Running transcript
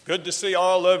Good to see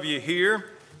all of you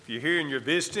here. If you're here and you're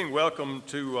visiting, welcome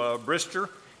to Bristol.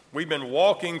 We've been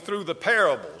walking through the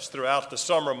parables throughout the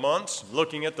summer months,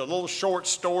 looking at the little short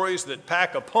stories that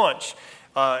pack a punch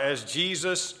as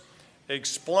Jesus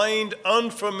explained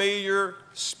unfamiliar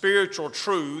spiritual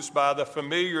truths by the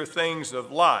familiar things of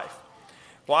life.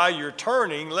 While you're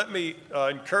turning, let me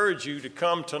encourage you to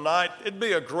come tonight. It'd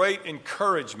be a great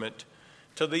encouragement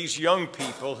to these young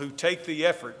people who take the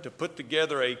effort to put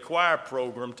together a choir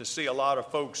program to see a lot of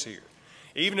folks here.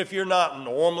 Even if you're not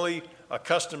normally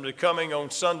accustomed to coming on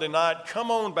Sunday night,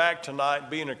 come on back tonight and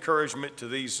be an encouragement to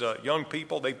these young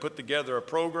people. They put together a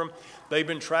program. They've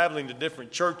been traveling to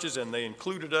different churches, and they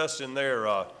included us in their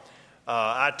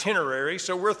itinerary,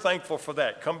 so we're thankful for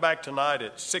that. Come back tonight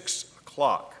at 6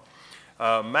 o'clock.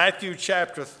 Matthew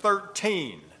chapter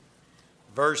 13.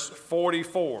 Verse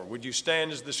 44. Would you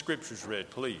stand as the scriptures read,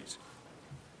 please?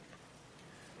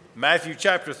 Matthew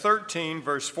chapter 13,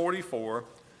 verse 44.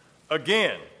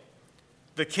 Again,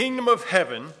 the kingdom of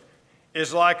heaven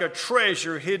is like a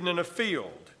treasure hidden in a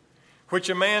field, which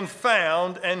a man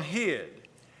found and hid.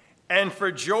 And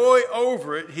for joy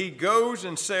over it, he goes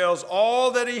and sells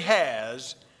all that he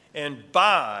has and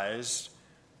buys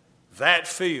that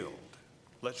field.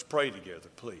 Let's pray together,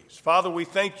 please. Father, we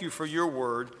thank you for your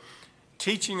word,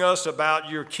 teaching us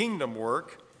about your kingdom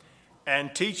work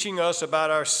and teaching us about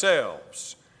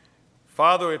ourselves.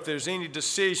 Father, if there's any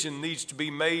decision needs to be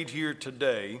made here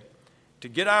today to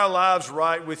get our lives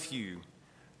right with you,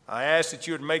 I ask that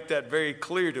you would make that very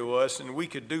clear to us and we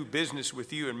could do business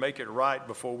with you and make it right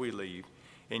before we leave.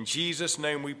 In Jesus'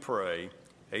 name we pray,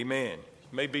 amen.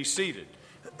 You may be seated.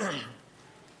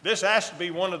 This has to be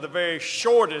one of the very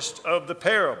shortest of the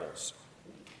parables,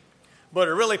 but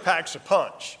it really packs a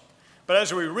punch. But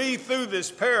as we read through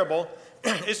this parable,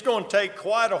 it's going to take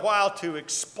quite a while to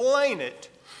explain it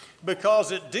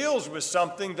because it deals with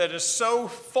something that is so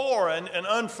foreign and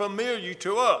unfamiliar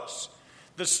to us.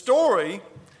 The story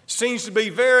seems to be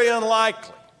very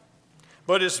unlikely,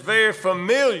 but it's very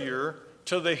familiar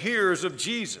to the hearers of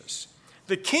Jesus.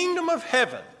 The kingdom of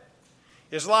heaven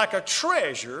is like a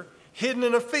treasure hidden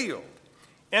in a field,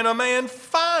 and a man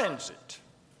finds it.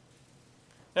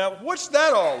 Now, what's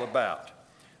that all about?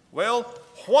 Well,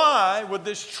 why would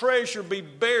this treasure be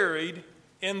buried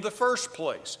in the first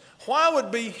place? Why would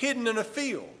it be hidden in a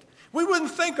field? We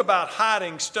wouldn't think about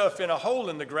hiding stuff in a hole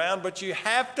in the ground, but you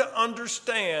have to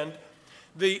understand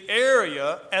the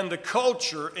area and the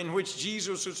culture in which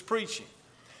Jesus was preaching.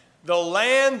 The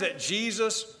land that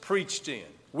Jesus preached in,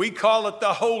 we call it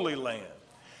the Holy Land,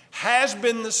 has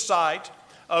been the site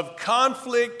of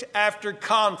conflict after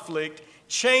conflict,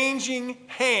 changing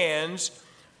hands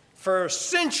for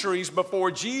centuries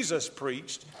before Jesus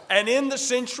preached, and in the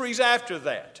centuries after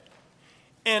that.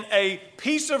 And a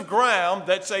piece of ground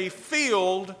that's a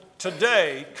field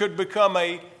today could become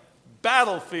a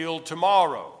battlefield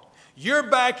tomorrow. Your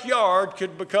backyard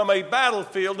could become a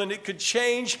battlefield and it could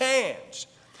change hands.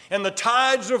 And the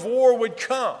tides of war would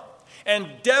come and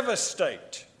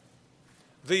devastate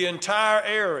the entire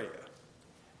area.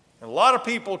 And a lot of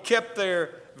people kept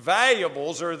their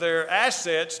valuables or their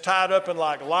assets tied up in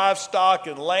like livestock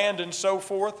and land and so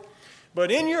forth. But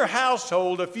in your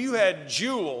household, if you had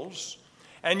jewels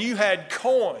and you had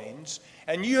coins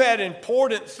and you had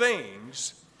important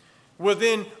things, well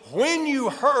then when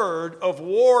you heard of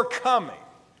war coming,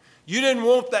 you didn't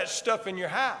want that stuff in your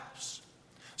house.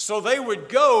 So they would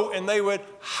go and they would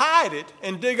hide it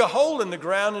and dig a hole in the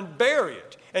ground and bury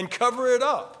it and cover it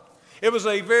up. It was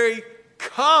a very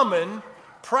common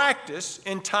practice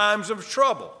in times of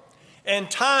trouble. And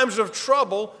times of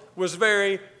trouble was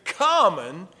very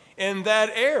common in that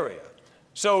area.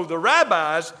 So the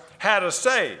rabbis had a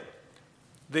saying,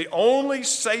 the only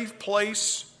safe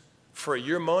place for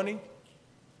your money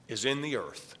is in the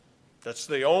earth. That's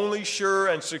the only sure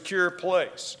and secure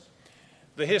place.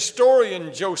 The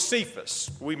historian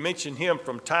Josephus, we mention him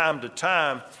from time to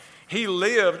time, he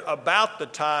lived about the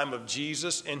time of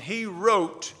Jesus and he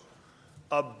wrote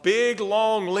a big,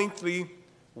 long, lengthy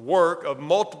work of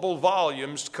multiple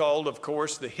volumes called, of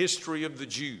course, The History of the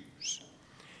Jews.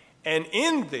 And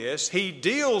in this, he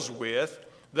deals with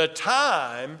the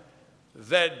time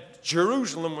that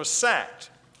Jerusalem was sacked,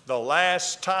 the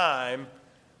last time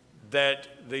that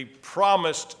the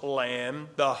promised land,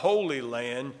 the Holy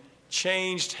Land,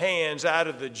 changed hands out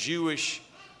of the Jewish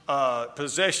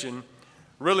possession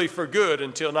really for good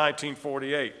until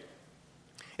 1948.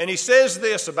 And he says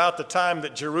this about the time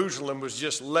that Jerusalem was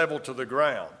just leveled to the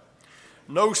ground.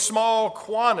 No small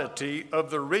quantity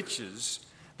of the riches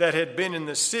that had been in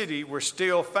the city were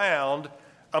still found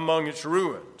among its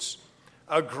ruins.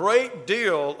 a great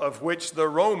deal of which the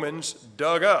Romans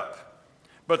dug up.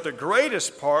 But the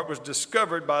greatest part was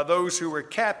discovered by those who were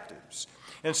captives,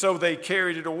 and so they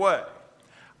carried it away.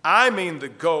 I mean the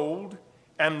gold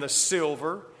and the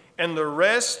silver and the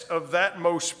rest of that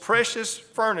most precious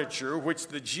furniture which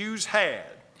the Jews had,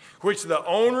 which the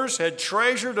owners had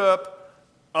treasured up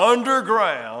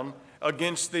underground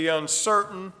against the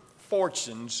uncertain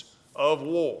fortunes of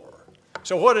war.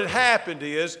 So what had happened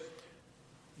is,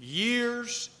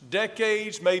 years,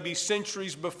 decades, maybe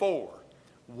centuries before,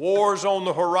 war's on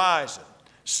the horizon.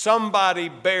 Somebody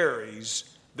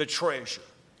buries the treasure.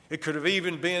 It could have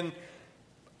even been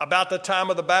about the time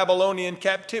of the Babylonian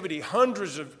captivity,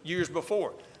 hundreds of years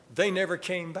before. They never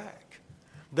came back.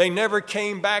 They never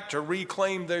came back to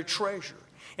reclaim their treasure.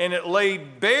 And it lay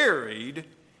buried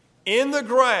in the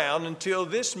ground until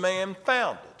this man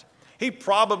found it. He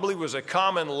probably was a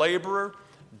common laborer,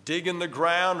 digging the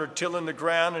ground or tilling the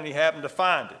ground, and he happened to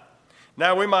find it.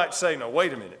 Now we might say, no,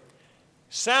 wait a minute.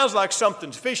 Sounds like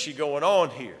something's fishy going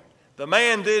on here. The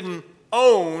man didn't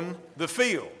own the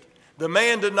field. The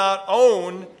man did not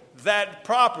own that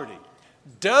property.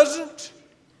 Doesn't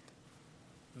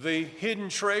the hidden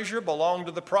treasure belong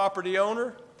to the property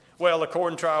owner? Well,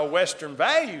 according to our Western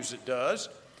values, it does.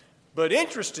 But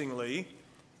interestingly,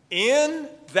 in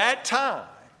that time,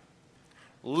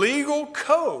 legal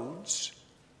codes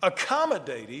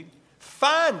accommodated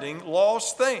finding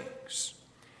lost things.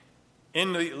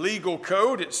 In the legal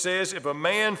code, it says if a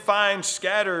man finds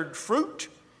scattered fruit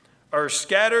or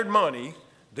scattered money,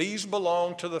 these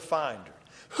belong to the finder.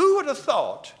 Who would have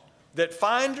thought that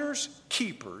finders,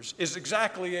 keepers is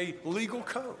exactly a legal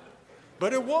code?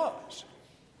 But it was.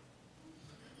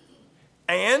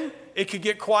 And it could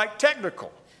get quite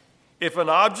technical. If an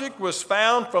object was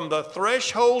found from the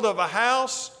threshold of a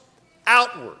house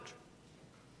outward,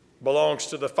 belongs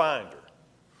to the finder.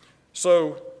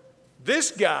 So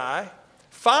this guy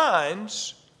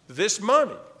finds this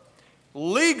money.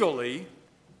 Legally,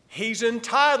 he's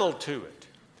entitled to it.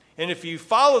 And if you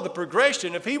follow the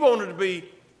progression, if he wanted to be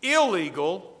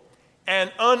illegal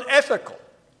and unethical,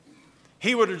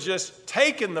 he would have just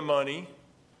taken the money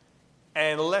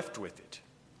and left with it,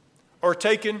 or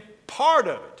taken part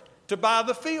of it to buy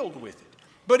the field with it.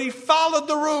 But he followed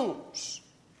the rules.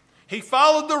 He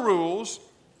followed the rules,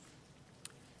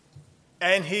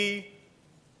 and he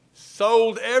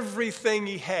sold everything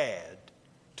he had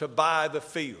to buy the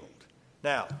field.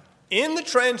 Now, in the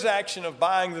transaction of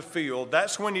buying the field,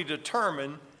 that's when he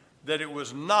determined that it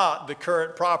was not the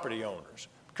current property owners.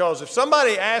 Because if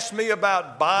somebody asked me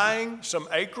about buying some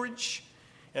acreage,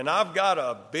 and I've got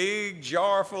a big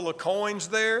jar full of coins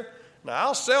there, now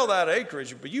I'll sell that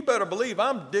acreage, but you better believe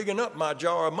I'm digging up my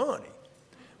jar of money.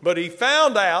 But he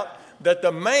found out that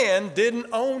the man didn't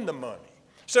own the money.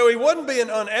 So he wasn't being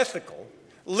unethical.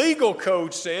 Legal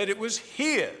code said it was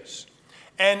his.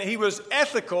 And he was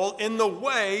ethical in the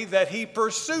way that he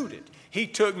pursued it. He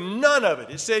took none of it.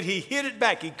 It said he hid it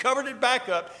back. He covered it back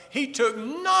up. He took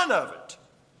none of it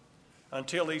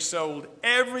until he sold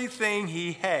everything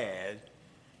he had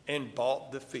and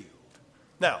bought the field.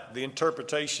 Now, the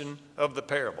interpretation of the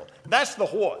parable. That's the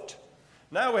what.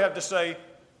 Now we have to say,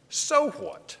 so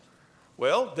what?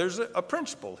 Well, there's a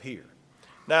principle here.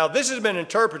 Now, this has been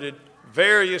interpreted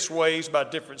various ways by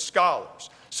different scholars.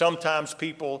 Sometimes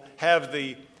people have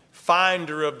the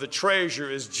finder of the treasure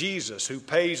as Jesus, who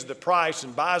pays the price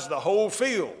and buys the whole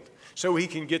field so he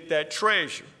can get that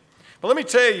treasure. But let me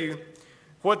tell you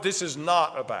what this is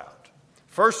not about.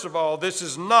 First of all, this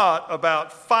is not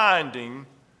about finding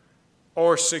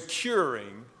or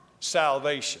securing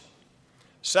salvation.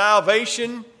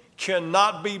 Salvation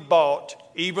cannot be bought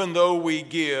even though we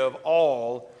give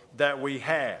all that we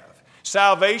have.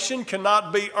 Salvation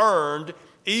cannot be earned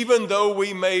even though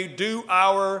we may do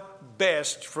our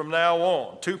best from now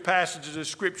on. Two passages of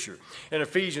Scripture in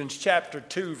Ephesians chapter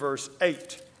 2, verse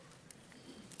 8.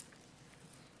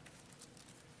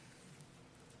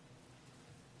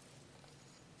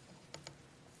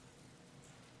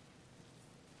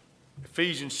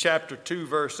 Ephesians chapter 2,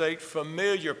 verse 8,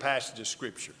 familiar passage of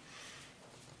Scripture.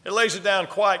 It lays it down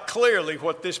quite clearly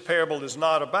what this parable is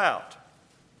not about.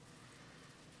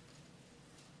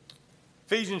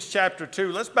 Ephesians chapter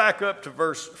 2, let's back up to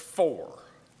verse 4.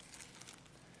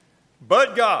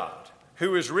 But God,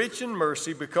 who is rich in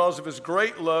mercy because of his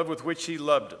great love with which he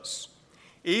loved us,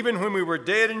 even when we were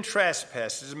dead in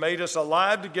trespasses, made us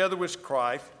alive together with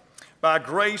Christ. By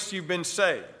grace you've been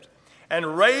saved,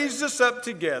 and raised us up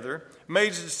together,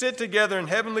 made us to sit together in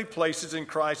heavenly places in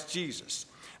Christ Jesus,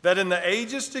 that in the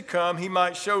ages to come he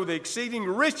might show the exceeding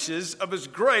riches of his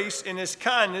grace in his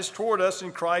kindness toward us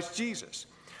in Christ Jesus.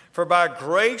 For by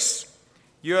grace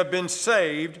you have been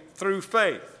saved through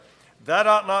faith. That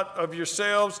ought not of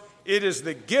yourselves, it is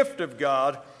the gift of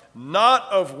God, not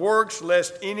of works,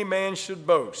 lest any man should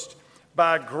boast.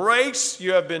 By grace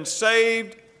you have been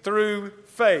saved through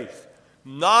faith,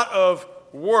 not of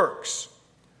works.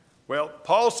 Well,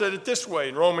 Paul said it this way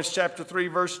in Romans chapter 3,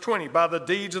 verse 20. By the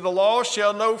deeds of the law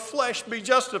shall no flesh be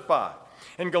justified.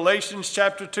 In Galatians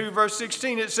chapter 2, verse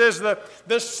 16, it says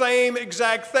the same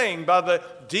exact thing. By the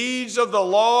deeds of the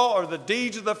law or the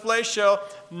deeds of the flesh shall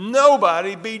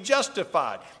nobody be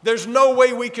justified. There's no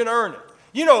way we can earn it.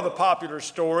 You know the popular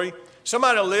story.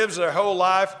 Somebody lives their whole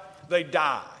life, they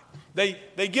die.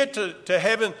 They get to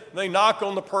heaven, they knock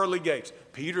on the pearly gates.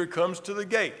 Peter comes to the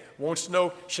gate, wants to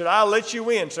know, should I let you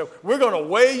in? So we're going to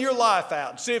weigh your life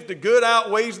out and see if the good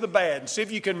outweighs the bad and see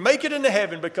if you can make it into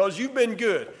heaven because you've been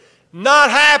good. Not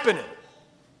happening.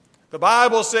 The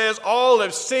Bible says all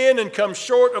have sinned and come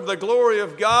short of the glory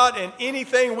of God, and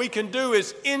anything we can do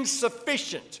is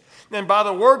insufficient. And by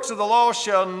the works of the law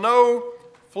shall no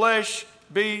flesh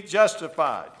be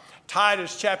justified.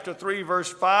 Titus chapter 3 verse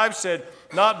 5 said,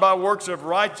 not by works of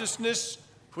righteousness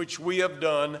which we have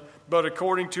done, but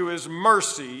according to his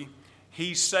mercy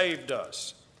he saved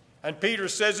us. And Peter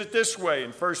says it this way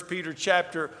in 1 Peter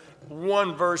chapter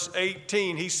 1 verse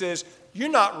 18. He says, you're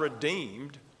not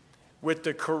redeemed with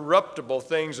the corruptible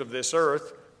things of this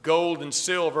earth, gold and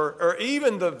silver, or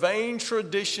even the vain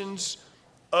traditions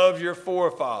of your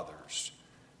forefathers,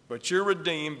 but you're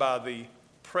redeemed by the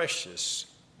precious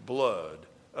blood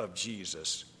of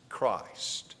Jesus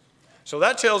Christ. So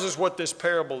that tells us what this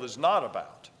parable is not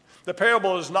about. The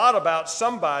parable is not about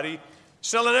somebody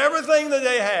selling everything that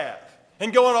they have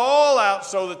and going all out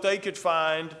so that they could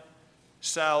find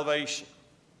salvation.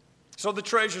 So the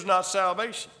treasure is not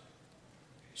salvation.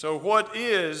 So what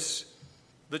is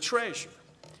the treasure?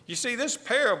 You see, this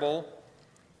parable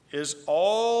is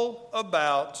all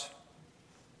about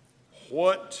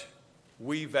what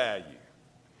we value.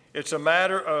 It's a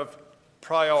matter of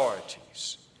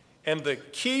priorities. And the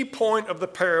key point of the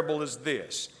parable is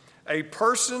this: a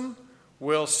person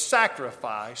will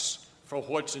sacrifice for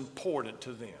what's important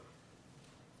to them.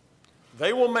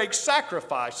 They will make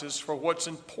sacrifices for what's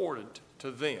important to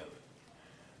them.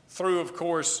 Through, of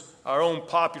course, our own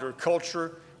popular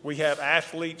culture, we have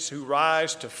athletes who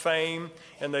rise to fame,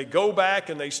 and they go back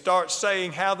and they start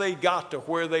saying how they got to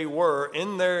where they were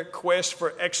in their quest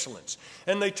for excellence.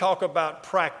 And they talk about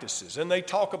practices, and they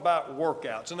talk about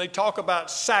workouts, and they talk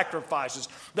about sacrifices.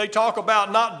 They talk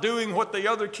about not doing what the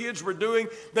other kids were doing.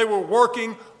 They were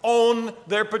working on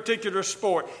their particular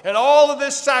sport. And all of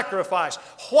this sacrifice,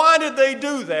 why did they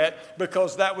do that?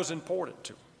 Because that was important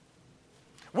to them.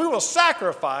 We will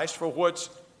sacrifice for what's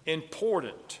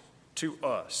important to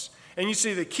us. And you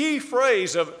see, the key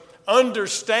phrase of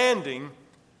understanding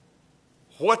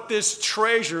what this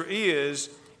treasure is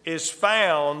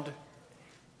found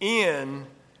in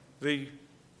the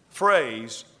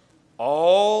phrase,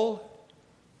 all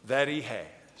that he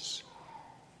has.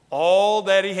 All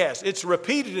that he has. It's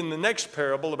repeated in the next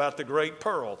parable about the great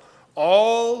pearl.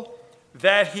 All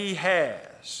that he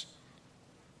has.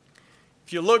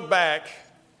 If you look back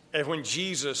at when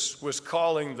Jesus was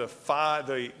calling the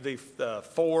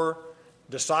four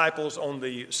disciples on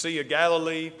the Sea of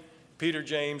Galilee, Peter,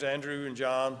 James, Andrew, and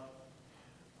John.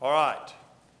 All right.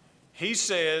 He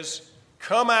says,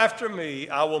 come after me,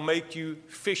 I will make you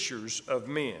fishers of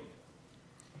men.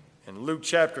 In Luke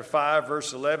chapter 5,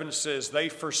 verse 11, it says, they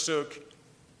forsook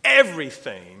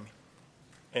everything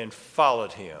and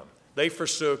followed him. They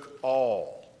forsook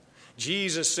all.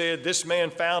 Jesus said this man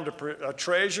found a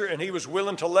treasure, and he was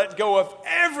willing to let go of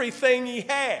everything he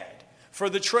had for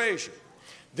the treasure.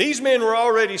 These men were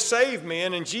already saved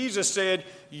men, and Jesus said,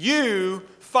 you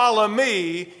follow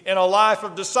me in a life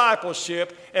of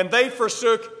discipleship, and they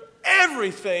forsook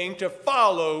everything to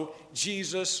follow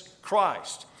Jesus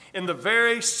Christ. In the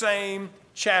very same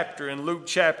chapter, in Luke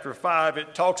chapter 5,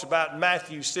 it talks about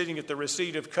Matthew sitting at the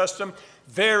receipt of custom,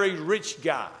 very rich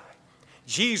guy.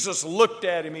 Jesus looked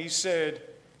at him, he said,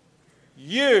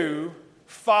 you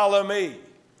follow me.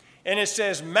 And it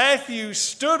says Matthew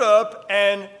stood up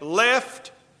and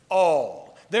left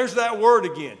all. There's that word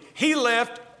again. He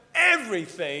left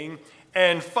everything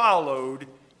and followed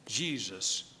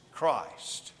Jesus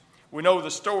Christ. We know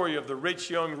the story of the rich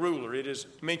young ruler. It is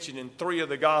mentioned in 3 of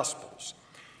the Gospels.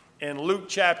 In Luke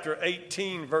chapter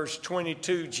 18, verse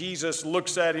 22, Jesus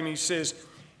looks at him, he says,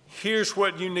 here's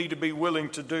what you need to be willing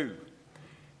to do.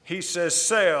 He says,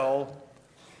 sell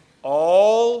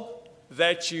all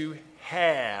that you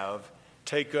have,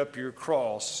 take up your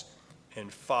cross,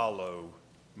 and follow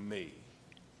me.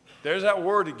 There's that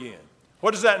word again.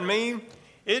 What does that mean?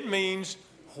 It means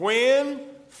when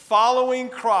following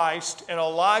Christ in a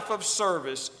life of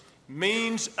service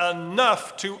means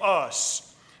enough to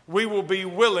us, we will be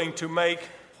willing to make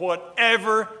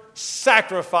whatever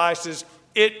sacrifices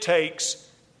it takes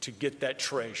to get that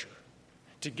treasure.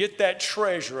 To get that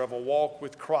treasure of a walk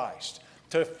with Christ.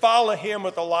 To follow him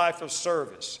with a life of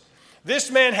service.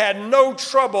 This man had no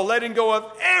trouble letting go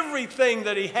of everything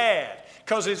that he had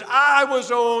because his eye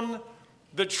was on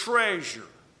the treasure.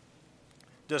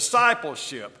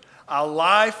 Discipleship, a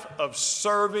life of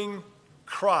serving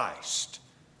Christ.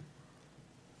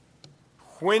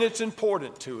 When it's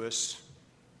important to us,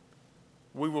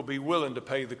 we will be willing to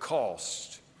pay the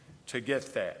cost to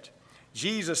get that.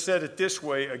 Jesus said it this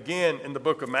way again in the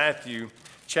book of Matthew,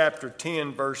 chapter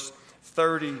 10, verse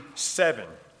 37.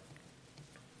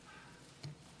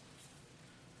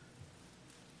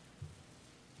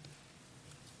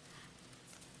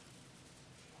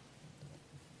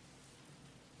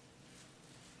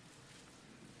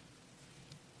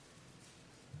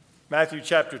 Matthew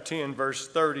chapter 10, verse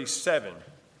 37.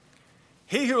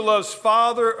 He who loves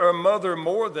father or mother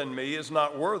more than me is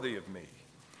not worthy of me.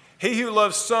 He who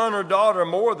loves son or daughter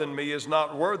more than me is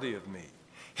not worthy of me.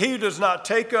 He who does not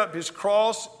take up his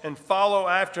cross and follow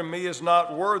after me is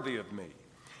not worthy of me.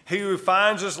 He who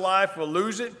finds his life will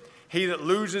lose it. He that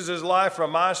loses his life for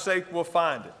my sake will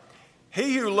find it.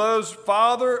 He who loves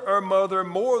father or mother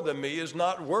more than me is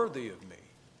not worthy of me.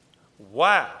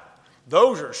 Wow.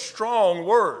 Those are strong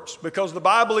words because the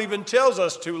Bible even tells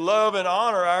us to love and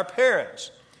honor our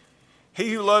parents.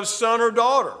 He who loves son or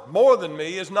daughter more than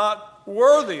me is not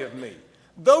worthy of me.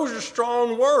 Those are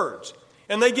strong words.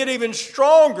 And they get even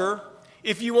stronger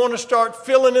if you want to start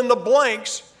filling in the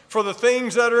blanks for the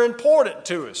things that are important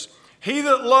to us. He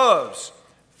that loves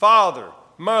father,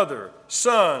 mother,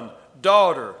 son,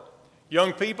 daughter,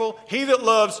 young people, he that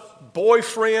loves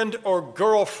boyfriend or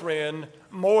girlfriend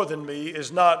more than me is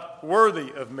not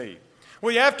worthy of me.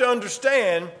 We have to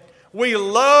understand we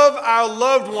love our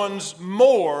loved ones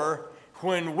more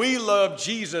when we love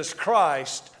Jesus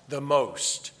Christ the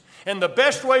most. And the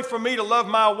best way for me to love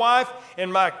my wife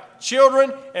and my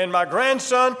children and my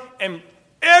grandson and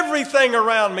everything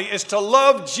around me is to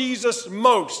love Jesus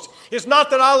most. It's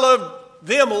not that I love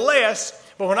them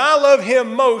less, but when I love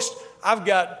him most, I've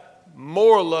got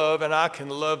more love and I can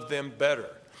love them better.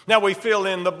 Now we fill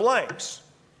in the blanks.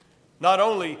 Not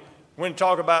only when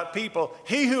talk about people,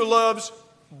 he who loves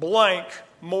blank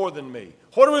more than me.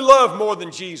 What do we love more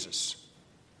than Jesus?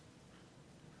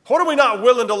 What are we not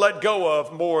willing to let go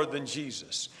of more than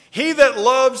Jesus? He that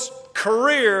loves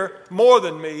career more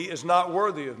than me is not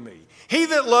worthy of me. He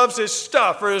that loves his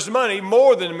stuff or his money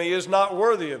more than me is not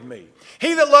worthy of me.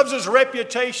 He that loves his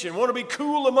reputation, want to be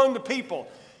cool among the people,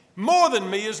 more than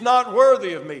me is not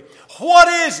worthy of me. What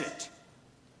is it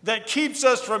that keeps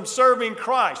us from serving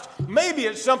Christ? Maybe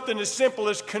it's something as simple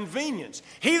as convenience.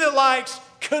 He that likes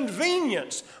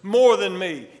convenience more than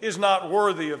me is not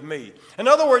worthy of me. In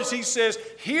other words, he says,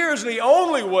 here's the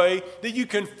only way that you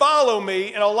can follow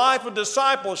me in a life of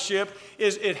discipleship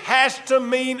is it has to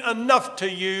mean enough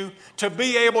to you to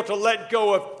be able to let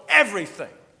go of everything.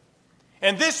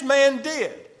 And this man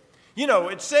did. You know,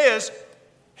 it says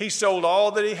he sold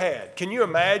all that he had. Can you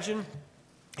imagine?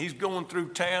 He's going through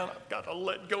town. I've got to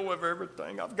let go of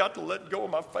everything. I've got to let go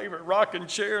of my favorite rocking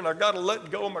chair, and I've got to let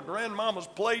go of my grandmama's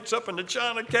plates up in the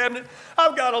china cabinet.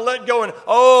 I've got to let go. And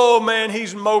oh, man,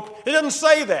 he's moped. It doesn't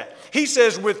say that. He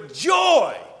says with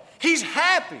joy, he's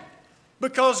happy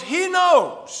because he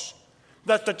knows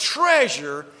that the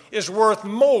treasure is worth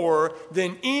more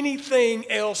than anything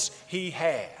else he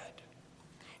had.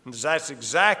 And that's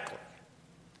exactly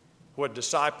what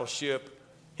discipleship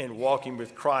and walking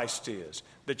with Christ is.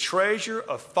 The treasure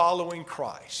of following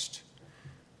Christ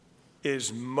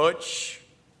is much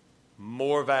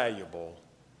more valuable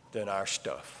than our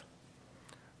stuff.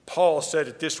 Paul said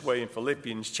it this way in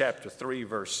Philippians chapter 3,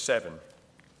 verse 7.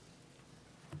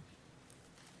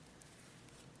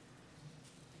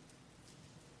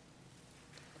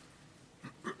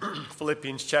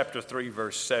 Philippians chapter 3,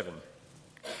 verse 7.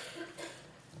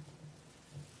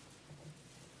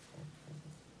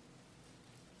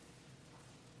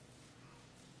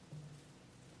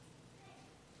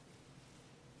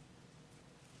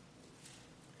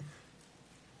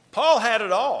 Paul had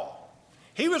it all.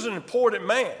 He was an important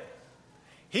man.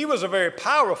 He was a very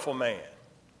powerful man.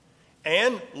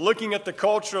 And looking at the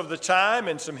culture of the time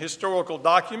and some historical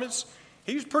documents,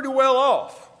 he was pretty well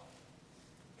off.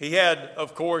 He had,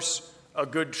 of course, a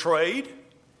good trade.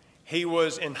 He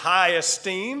was in high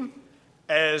esteem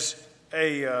as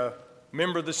a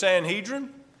member of the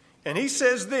Sanhedrin. And he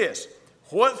says this,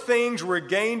 "What things were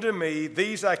gained to me,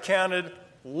 these I counted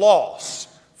loss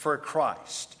for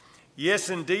Christ. Yes,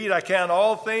 indeed, I count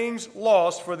all things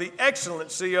lost for the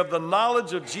excellency of the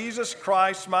knowledge of Jesus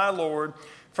Christ my Lord,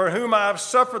 for whom I have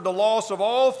suffered the loss of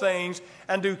all things,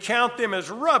 and do count them as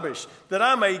rubbish, that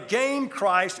I may gain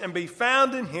Christ and be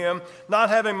found in him, not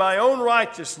having my own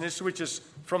righteousness, which is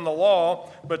from the law,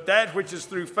 but that which is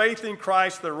through faith in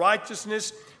Christ, the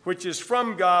righteousness which is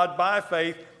from God by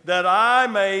faith, that I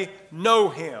may know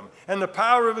him, and the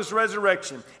power of his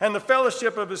resurrection, and the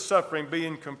fellowship of his suffering,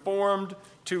 being conformed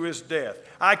to his death.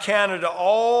 I count it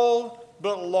all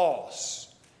but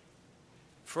loss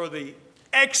for the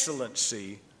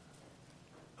excellency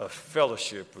of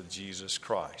fellowship with Jesus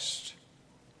Christ,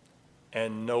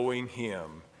 and knowing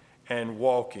him and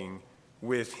walking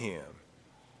with him.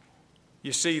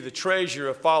 You see, the treasure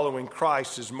of following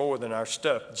Christ is more than our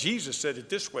stuff. Jesus said it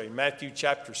this way, Matthew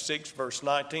chapter 6, verse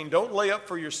 19, don't lay up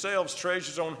for yourselves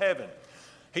treasures on heaven.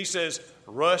 He says,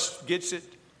 rust gets it,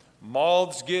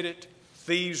 moths get it,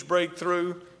 thieves break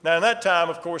through. Now, in that time,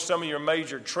 of course, some of your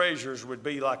major treasures would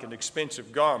be like an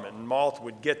expensive garment, and moth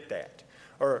would get that.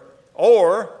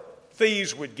 Or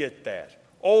thieves would get that.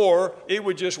 Or it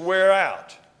would just wear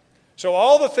out. So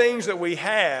all the things that we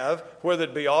have, whether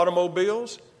it be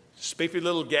automobiles, spiffy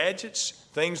little gadgets,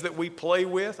 things that we play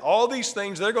with, all these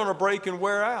things, they're going to break and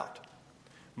wear out.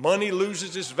 Money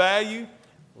loses its value,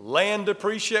 land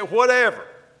depreciates, whatever.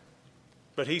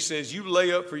 But he says, you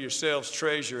lay up for yourselves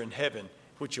treasure in heaven,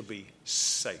 which will be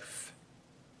safe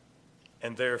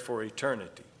and there for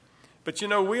eternity. But you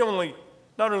know, we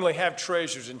not only have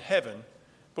treasures in heaven,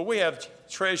 but we have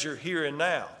treasure here and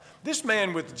now. This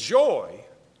man with joy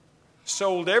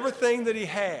sold everything that he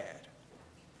had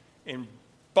and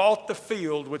bought the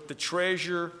field with the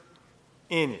treasure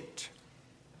in it.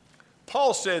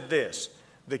 Paul said this,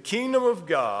 the kingdom of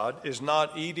God is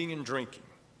not eating and drinking,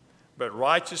 but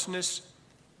righteousness,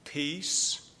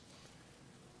 peace,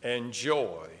 and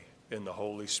joy in the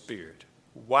Holy Spirit.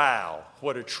 Wow,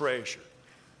 what a treasure.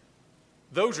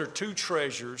 Those are two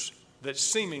treasures that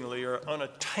seemingly are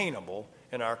unattainable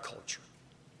in our culture.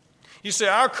 You see,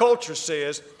 our culture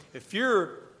says if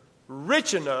you're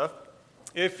rich enough,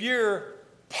 if you're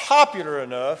popular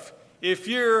enough, if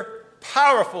you're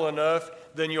powerful enough,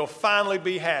 then you'll finally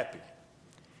be happy.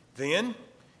 Then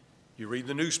you read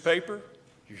the newspaper,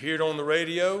 you hear it on the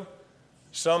radio,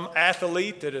 some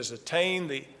athlete that has attained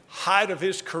the height of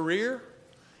his career,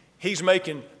 he's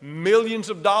making millions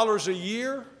of dollars a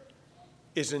year,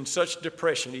 is in such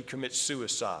depression he commits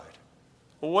suicide.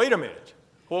 Well, wait a minute.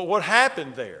 Well, what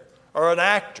happened there? Or an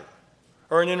actor,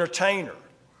 or an entertainer.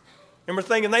 And we're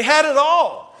thinking they had it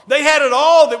all. They had it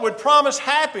all that would promise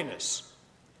happiness.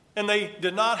 And they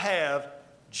did not have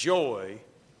joy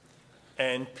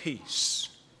and peace.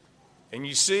 And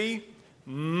you see,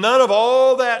 none of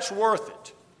all that's worth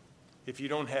it if you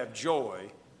don't have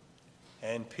joy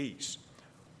and peace.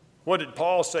 What did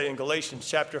Paul say in Galatians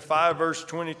chapter 5, verse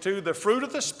 22? The fruit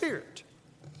of the Spirit.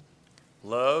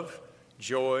 Love,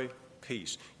 joy,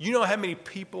 peace. You know how many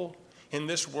people in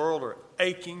this world are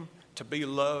aching to be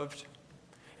loved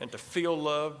and to feel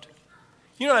loved?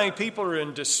 You know how many people are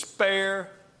in despair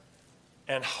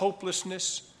and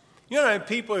hopelessness? You know how many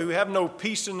people who have no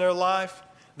peace in their life?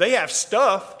 They have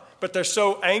stuff, but they're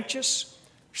so anxious,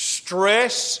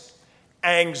 stress,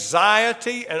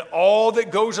 anxiety, and all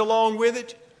that goes along with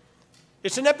it.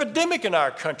 It's an epidemic in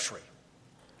our country.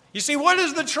 You see, what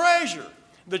is the treasure?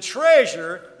 The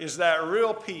treasure is that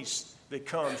real peace that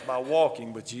comes by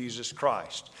walking with Jesus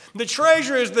Christ. The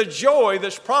treasure is the joy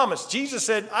that's promised. Jesus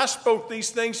said, I spoke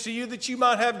these things to you that you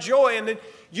might have joy and that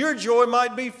your joy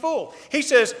might be full. He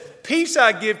says, peace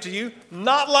I give to you,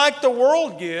 not like the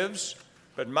world gives,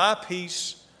 but my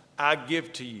peace I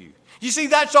give to you. You see,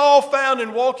 that's all found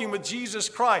in walking with Jesus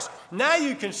Christ. Now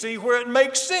you can see where it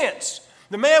makes sense.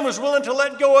 The man was willing to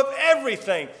let go of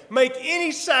everything, make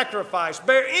any sacrifice,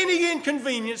 bear any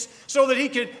inconvenience so that he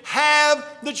could have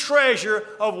the treasure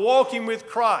of walking with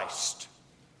Christ.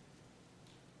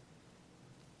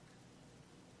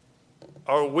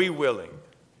 Are we willing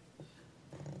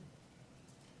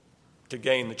to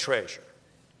gain the treasure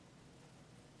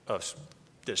of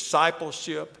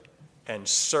discipleship and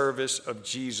service of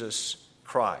Jesus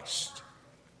Christ?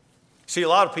 See, a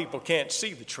lot of people can't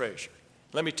see the treasure.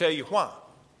 Let me tell you why.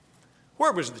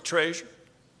 Where was the treasure?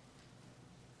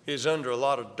 It is under a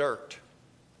lot of dirt.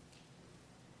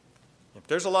 If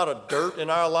there's a lot of dirt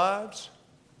in our lives,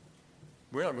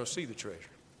 we're not going to see the treasure.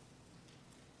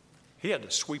 He had to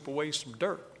sweep away some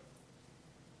dirt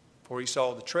before he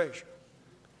saw the treasure.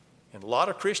 In a lot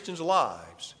of Christians'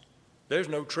 lives, there's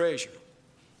no treasure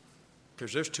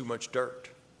because there's too much dirt.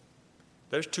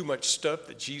 There's too much stuff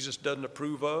that Jesus doesn't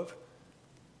approve of.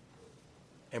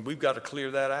 And we've got to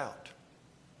clear that out.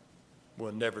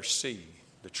 We'll never see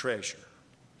the treasure.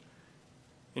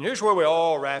 And here's where we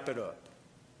all wrap it up.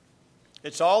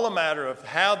 It's all a matter of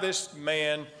how this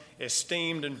man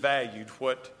esteemed and valued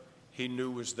what he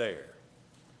knew was there.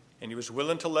 And he was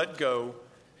willing to let go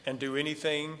and do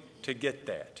anything to get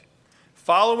that.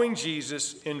 Following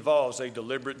Jesus involves a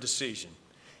deliberate decision.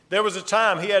 There was a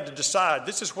time he had to decide,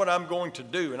 this is what I'm going to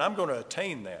do, and I'm going to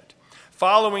attain that.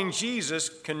 Following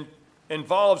Jesus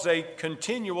involves a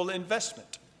continual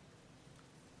investment.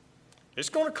 It's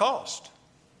going to cost.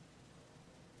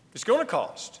 It's going to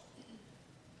cost.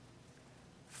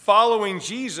 Following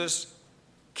Jesus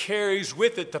carries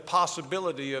with it the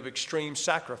possibility of extreme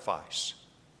sacrifice.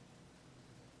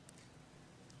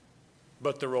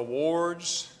 But the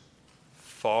rewards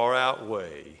far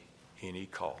outweigh any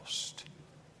cost.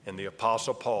 And the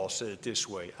Apostle Paul said it this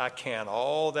way, I count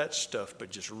all that stuff but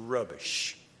just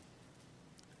rubbish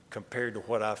compared to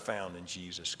what I found in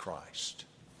Jesus Christ.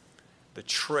 The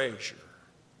treasure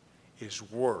is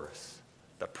worth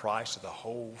the price of the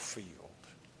whole field.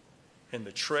 And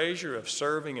the treasure of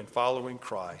serving and following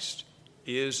Christ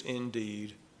is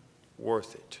indeed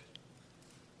worth it.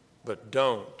 But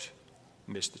don't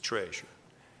miss the treasure.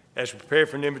 As we prepare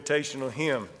for an invitational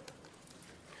hymn,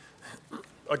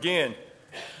 again,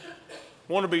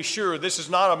 want to be sure this is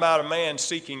not about a man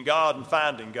seeking God and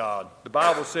finding God. The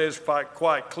Bible says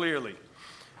quite clearly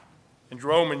in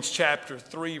Romans chapter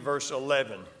 3, verse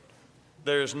 11,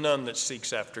 there is none that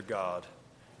seeks after God.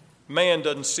 Man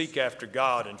doesn't seek after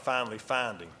God and finally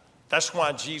find him. That's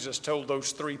why Jesus told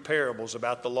those 3 parables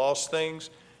about the lost things.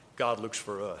 God looks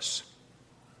for us.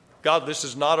 God, this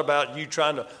is not about you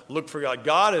trying to look for God.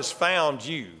 God has found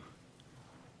you.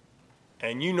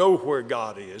 And you know where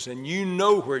God is, and you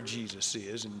know where Jesus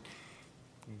is, and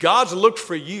God's looked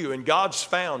for you, and God's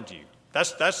found you.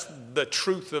 That's the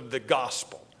truth of the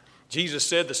gospel. Jesus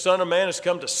said the Son of Man has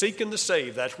come to seek and to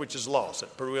save that which is lost.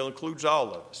 That pretty well includes all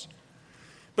of us.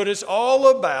 But it's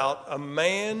all about a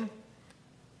man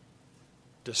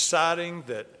deciding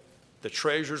that the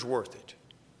treasure's worth it.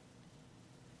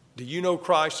 Do you know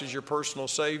Christ as your personal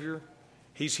Savior?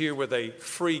 He's here with a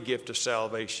free gift of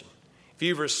salvation. If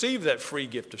you've received that free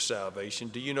gift of salvation,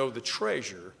 do you know the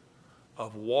treasure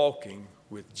of walking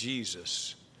with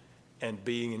Jesus and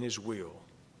being in his will?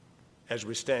 As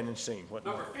we stand and sing.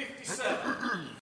 Number 57.